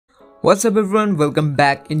What's up everyone, welcome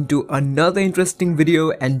back into another interesting video,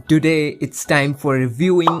 and today it's time for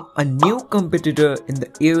reviewing a new competitor in the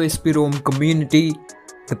AOSP ROM community,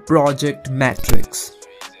 the Project Matrixx.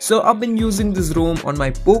 So I've been using this ROM on my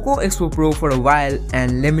POCO X4 Pro for a while,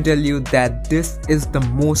 and let me tell you that this is the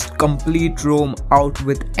most complete ROM out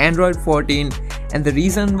with Android 14, and the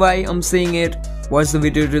reason why I'm saying it, watch the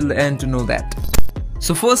video till the end to know that.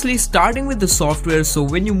 So firstly, starting with the software, so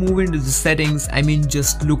when you move into the settings,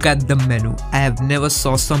 just look at the menu. I have never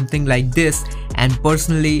saw something like this, and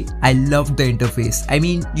personally I love the interface.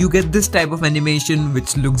 You get this type of animation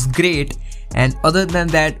which looks great, and other than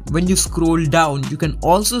that, when you scroll down you can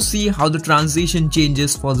also see how the transition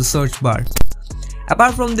changes for the search bar.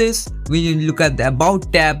 Apart from this, when you look at the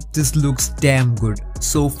About tab, this looks damn good.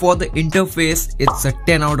 So for the interface, it's a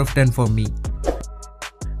 10 out of 10 for me.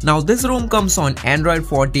 Now this ROM comes on Android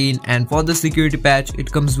 14, and for the security patch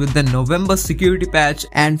it comes with the November security patch,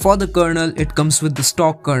 and for the kernel it comes with the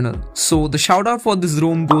stock kernel. So the shout out for this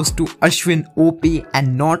ROM goes to Ashwin OP,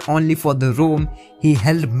 and not only for the ROM, he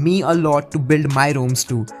helped me a lot to build my ROMs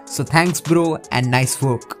too. So thanks bro, and nice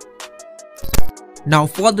work. Now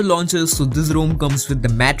for the launchers, so this ROM comes with the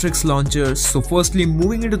Matrixx launcher. So firstly,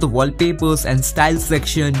 moving into the wallpapers and style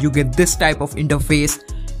section, you get this type of interface,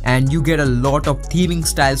 and you get a lot of theming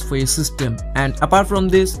styles for your system. And apart from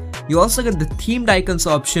this, you also get the themed icons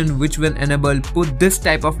option, which when enabled put this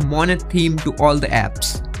type of monet theme to all the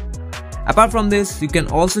apps. Apart from this, you can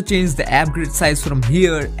also change the app grid size from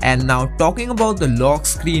here. And now talking about the lock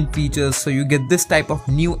screen features, so you get this type of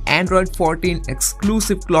new Android 14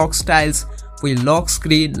 exclusive clock styles for your lock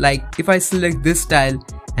screen. Like if I select this style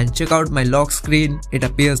and check out my lock screen, it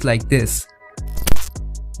appears like this.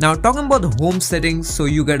 Now talking about the home settings, so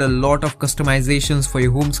you get a lot of customizations for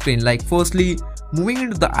your home screen. Like firstly, moving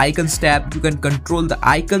into the icons tab, you can control the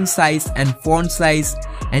icon size and font size,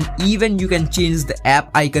 and even you can change the app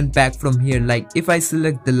icon pack from here. Like if I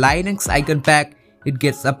select the Linux icon pack, it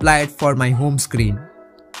gets applied for my home screen.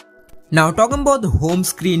 Now talking about the home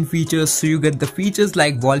screen features, so you get the features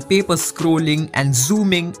like wallpaper scrolling and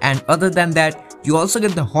zooming, and other than that, you also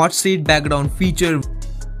get the hot shade background feature.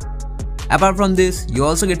 Apart from this, you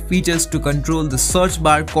also get features to control the search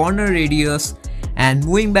bar corner radius, and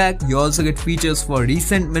moving back, you also get features for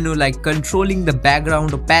recent menu like controlling the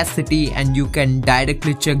background opacity, and you can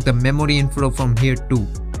directly check the memory inflow from here too.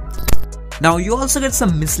 Now you also get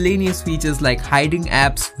some miscellaneous features like hiding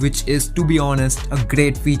apps, which is, to be honest, a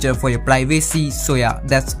great feature for your privacy. So yeah,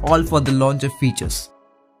 that's all for the launcher features.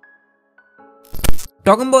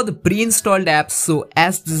 Talking about the pre-installed apps, so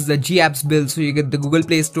as this is the GApps build, so you get the Google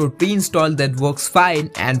Play Store pre-installed that works fine,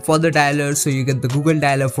 and for the dialer, so you get the Google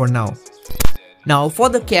dialer for now. Now for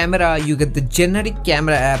the camera, you get the generic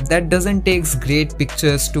camera app that doesn't take great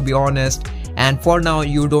pictures, to be honest, and for now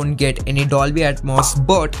you don't get any Dolby Atmos,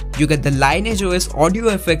 but you get the Lineage OS audio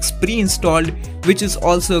effects pre-installed, which is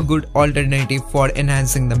also a good alternative for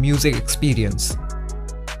enhancing the music experience.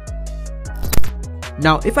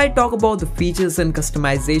 Now if I talk about the features and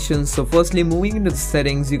customizations, so firstly, moving into the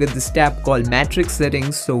settings, you get this tab called Matrixx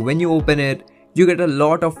settings. So when you open it, you get a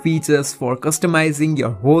lot of features for customizing your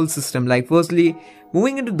whole system. Like firstly,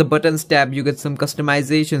 moving into the buttons tab, you get some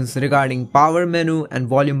customizations regarding power menu and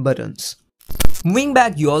volume buttons. Moving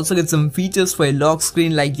back, you also get some features for your lock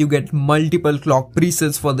screen, like you get multiple clock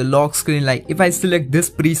presets for the lock screen. Like if I select this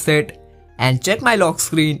preset and check my lock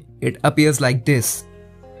screen, it appears like this.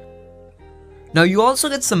 Now you also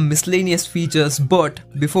get some miscellaneous features, but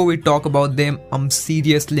before we talk about them, I'm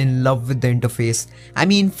seriously in love with the interface.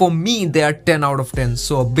 For me, they are 10 out of 10,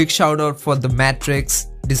 so a big shout out for the Matrixx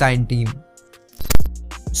design team.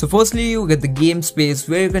 So firstly, you get the game space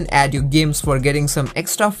where you can add your games for getting some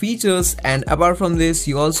extra features, and apart from this,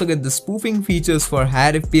 you also get the spoofing features for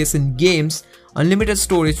higher FPS in games, unlimited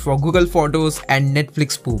storage for Google Photos, and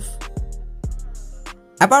Netflix spoof.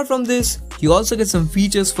 Apart from this, you also get some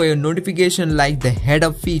features for your notification like the head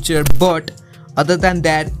up feature, but other than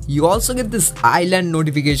that, you also get this island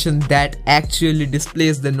notification that actually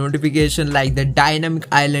displays the notification like the dynamic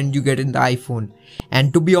island you get in the iPhone.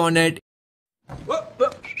 And to be honest,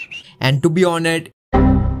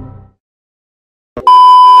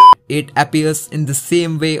 it appears in the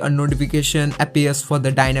same way a notification appears for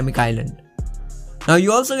the dynamic island. Now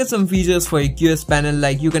you also get some features for your QS panel,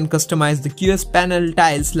 like you can customize the QS panel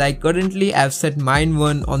tiles. Like currently I've set mine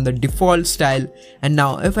one on the default style, and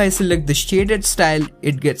now if I select the shaded style,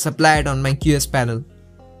 it gets applied on my QS panel.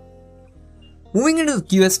 Moving into the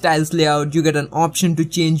QS styles layout, you get an option to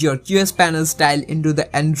change your QS panel style into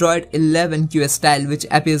the Android 11 QS style, which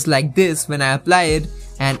appears like this when I apply it.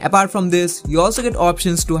 And apart from this, you also get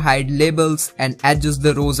options to hide labels and adjust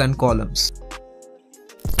the rows and columns.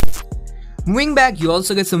 Moving back, you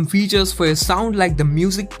also get some features for your sound like the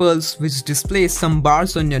music pulse, which displays some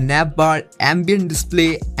bars on your nav bar, ambient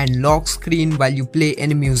display and lock screen while you play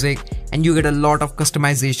any music, and you get a lot of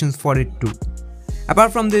customizations for it too.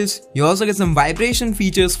 Apart from this, you also get some vibration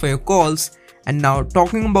features for your calls. And now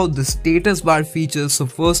talking about the status bar features, so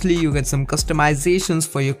firstly you get some customizations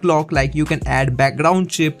for your clock, like you can add background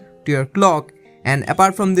chip to your clock, and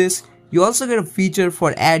apart from this, you also get a feature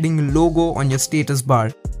for adding logo on your status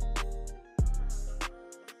bar.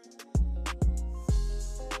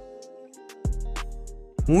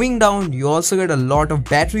 Moving down, you also get a lot of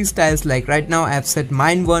battery styles, like right now I have set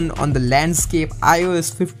mine one on the landscape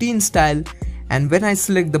iOS 15 style, and when I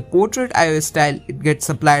select the portrait iOS style, it gets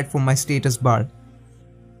applied for my status bar.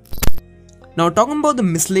 Now talking about the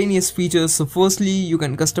miscellaneous features, so firstly you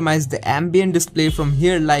can customize the ambient display from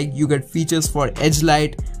here, like you get features for edge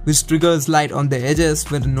light which triggers light on the edges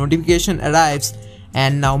when the notification arrives.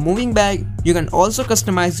 And now moving back, you can also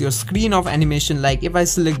customize your screen off animation, like if I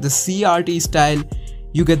select the CRT style,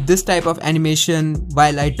 you get this type of animation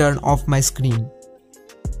while I turn off my screen.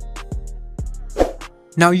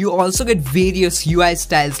 Now you also get various UI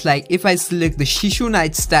styles, like if I select the Shishu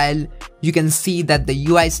Night style, you can see that the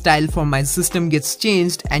UI style for my system gets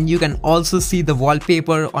changed, and you can also see the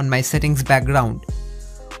wallpaper on my settings background.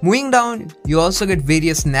 Moving down, you also get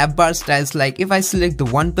various navbar styles, like if I select the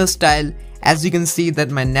OnePlus style, as you can see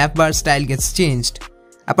that my navbar style gets changed.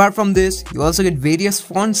 Apart from this, you also get various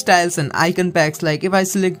font styles and icon packs, like if I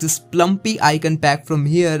select this Plumpy icon pack from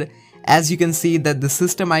here, as you can see that the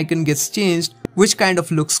system icon gets changed, which kind of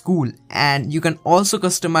looks cool. And you can also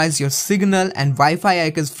customize your signal and Wi-Fi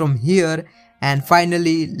icons from here. And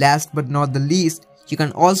finally, last but not the least, you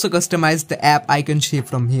can also customize the app icon shape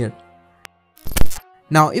from here.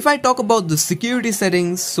 Now if I talk about the security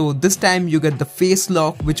settings, so this time you get the face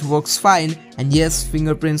lock, which works fine, and yes,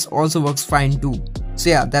 fingerprints also works fine too. So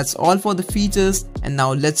yeah, that's all for the features, and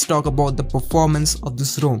now let's talk about the performance of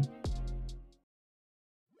this ROM.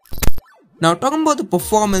 Now talking about the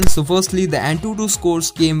performance, so firstly the Antutu scores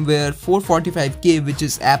came with 445K, which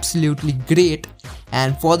is absolutely great,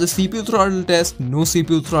 and for the CPU throttle test, no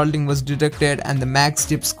CPU throttling was detected, and the max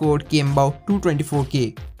chip score came about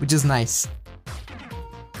 224K, which is nice.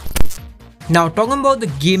 Now talking about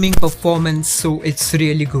the gaming performance, so it's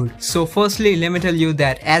really good. So firstly, let me tell you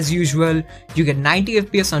that as usual, you get 90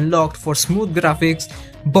 FPS unlocked for smooth graphics,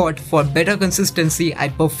 but for better consistency, I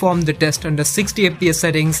performed the test under 60 FPS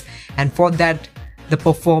settings, and for that, the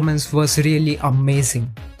performance was really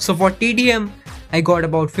amazing. So for TDM, I got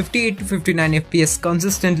about 58 to 59 FPS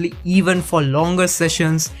consistently, even for longer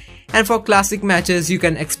sessions, and for classic matches, you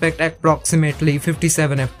can expect approximately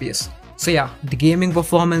 57 FPS. So yeah, the gaming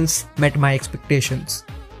performance met my expectations.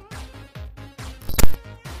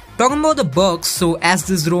 Talking about the bugs, so as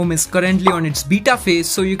this ROM is currently on its beta phase,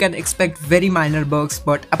 so you can expect very minor bugs,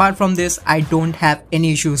 but apart from this, I don't have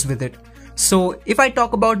any issues with it. So if I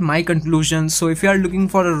talk about my conclusion, so if you are looking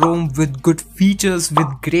for a ROM with good features, with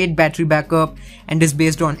great battery backup, and is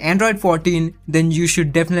based on Android 14, then you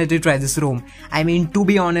should definitely try this ROM. I mean, to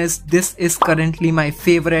be honest, this is currently my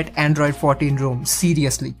favorite Android 14 ROM,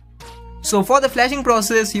 seriously. So for the flashing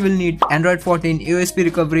process, you will need Android 14 AOSP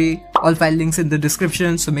recovery, all file links in the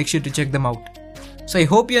description, so make sure to check them out. So I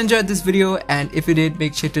hope you enjoyed this video, and if you did,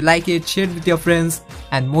 make sure to like it, share it with your friends,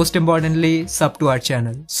 and most importantly, sub to our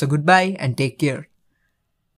channel. So goodbye and take care.